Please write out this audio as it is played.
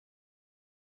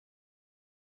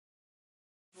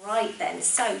Right then,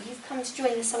 so you've come to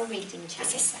join the Summer Reading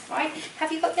Challenge, is that right?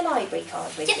 Have you got your library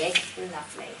card with you?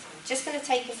 Lovely. I'm just going to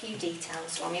take a few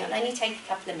details from you. It'll only take a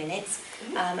couple of minutes,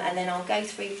 and then I'll go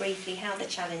through briefly how the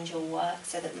challenge will work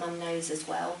so that Mum knows as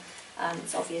well.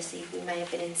 So obviously we may have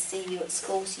been in to see you at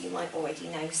school, so you might already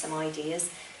know some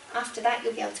ideas. After that,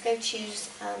 you'll be able to go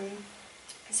choose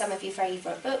some of your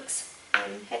favourite books,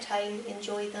 head home,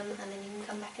 enjoy them, and then you can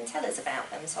come back and tell us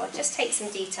about them. So I'll just take some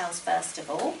details first of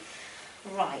all.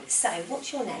 Right, so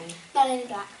what's your name? Melanie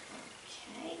Black.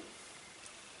 Okay.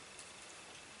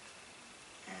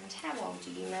 And how old are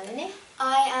you, Melanie?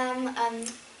 I am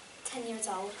 10 years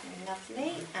old.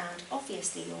 Lovely, and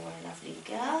obviously you're a lovely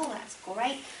girl, that's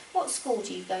great. What school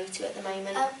do you go to at the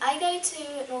moment? I go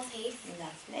to North Heath.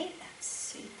 Lovely, that's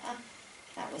super.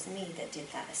 That was me that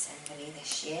did that assembly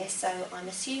this year, so I'm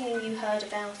assuming you heard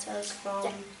about us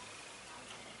from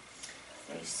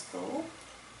through school.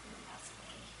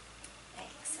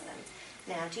 Excellent.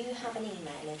 Now, do you have an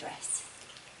email address?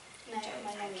 No,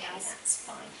 my name has. That's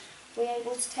fine. Are we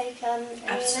able to take an email?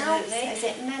 Absolutely. Is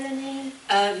it Melanie?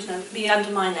 No, it'll be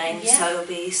under my name, Yeah. so it'll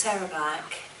be Sarah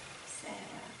Black Sarah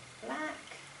Black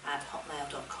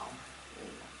 @hotmail.com.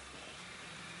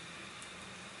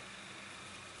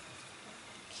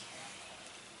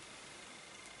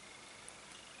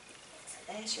 So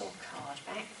there's your card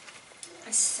back.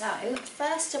 So,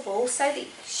 first of all, so that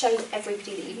show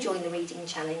everybody that you've joined the reading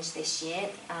challenge this year,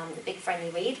 the Big Friendly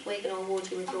Read, we're going to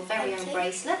award you with your very own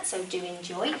bracelet, so do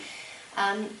enjoy.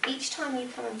 Each time you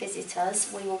come and visit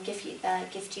us, we will gift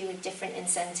you with different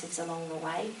incentives along the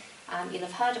way. You'll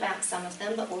have heard about some of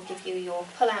them, but we'll give you your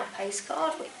pull-out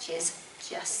postcard, which is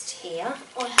just here.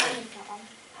 Oh, I haven't got one.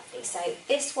 Lovely. So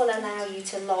this will allow you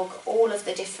to log all of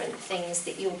the different things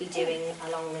that you'll be doing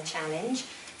along the challenge.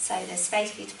 So there's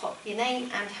space for you to pop your name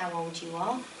and how old you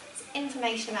are. There's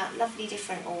information about lovely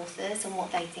different authors and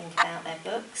what they think about their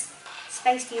books.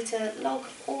 Space for you to log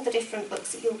all the different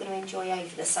books that you're going to enjoy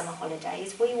over the summer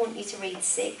holidays. We want you to read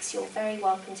 6. You're very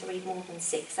welcome to read more than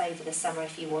 6 over the summer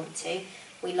if you want to.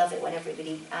 We love it when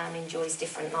everybody enjoys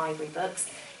different library books.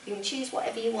 You can choose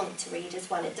whatever you want to read as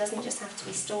well. It doesn't just have to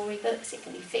be storybooks, it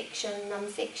can be fiction,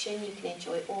 non-fiction, you can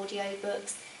enjoy audio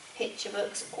books, picture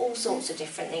books, all sorts of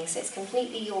different things. So it's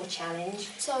completely your challenge.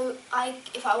 So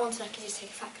if I wanted, I could just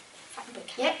take a fact book.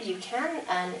 Yep, you can.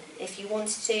 And if you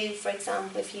wanted to, for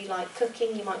example, if you like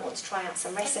cooking, you might want to try out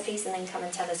some recipes and then come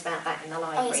and tell us about that in the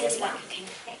library as well.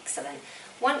 Excellent.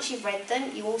 Once you've read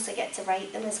them, you also get to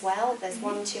rate them as well. There's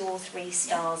 1, 2 or 3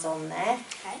 stars on there.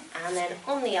 Okay. And then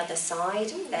on the other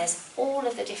side, there's all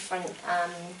of the different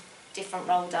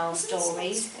Roald Dahl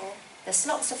stories. The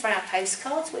slots are for our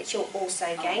postcards, which you'll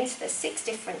also gain. So there's 6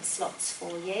 different slots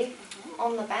for you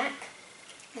on the back,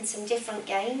 and some different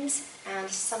games, and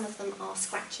some of them are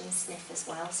scratch and sniff as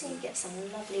well, so you get some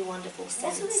lovely, wonderful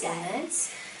scents in there.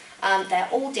 They're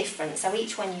all different, so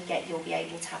each one you get, you'll be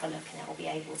able to have a look and it will be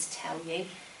able to tell you.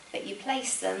 But you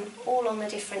place them all on the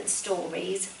different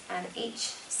stories, and each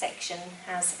section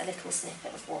has a little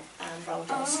snippet of what Roald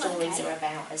Dahl stories are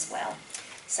about as well.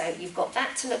 So you've got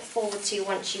that to look forward to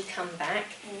once you come back.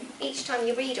 Each time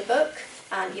you read a book,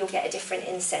 you'll get a different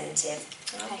incentive.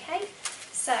 Okay.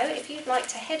 So if you'd like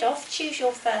to head off, choose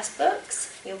your first books.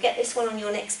 You'll get this one on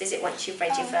your next visit once you've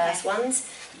read your first ones.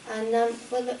 And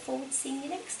we'll look forward to seeing you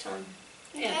next time.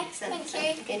 Okay, Excellent.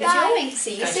 thank you. Enjoy.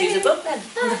 See you soon. Go choose a book then.